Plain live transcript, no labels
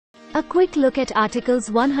A quick look at Articles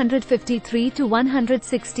 153 to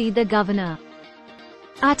 160. The Governor.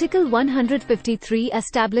 Article 153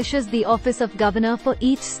 establishes the office of Governor for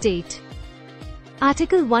each state.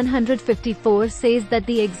 Article 154 says that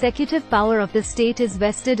the executive power of the state is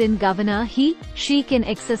vested in Governor. He/she can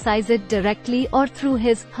exercise it directly or through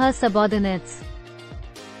his/her subordinates.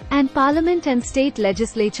 And Parliament and state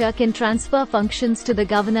legislature can transfer functions to the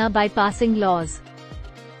Governor by passing laws.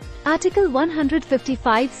 Article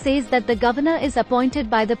 155 says that the Governor is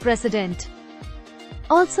appointed by the President.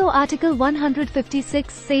 Also, Article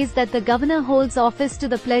 156 says that the Governor holds office to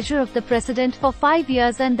the pleasure of the President for 5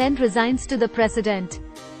 years and then resigns to the President.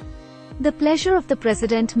 The pleasure of the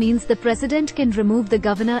President means the President can remove the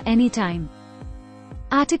Governor anytime.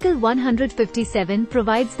 Article 157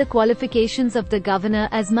 provides the qualifications of the Governor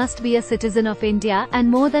as must be a citizen of India and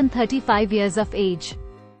more than 35 years of age.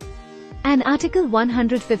 And Article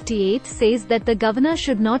 158 says that the Governor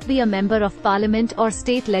should not be a member of Parliament or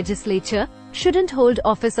state legislature, shouldn't hold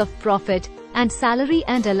office of profit, and salary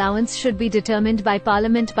and allowance should be determined by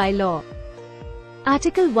Parliament by law.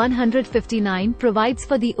 Article 159 provides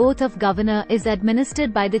for the oath of Governor is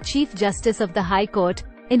administered by the Chief Justice of the High Court,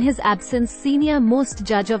 in his absence senior-most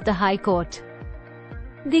judge of the High Court.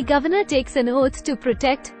 The Governor takes an oath to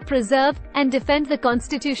protect, preserve, and defend the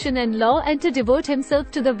Constitution and law and to devote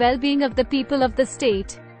himself to the well-being of the people of the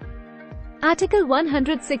state. Article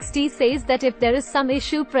 160 says that if there is some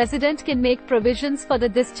issue, President can make provisions for the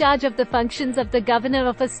discharge of the functions of the Governor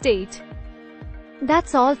of a state.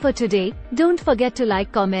 That's all for today. Don't forget to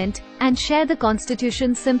like, comment, and share the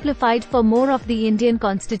Constitution Simplified for more of the Indian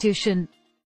Constitution.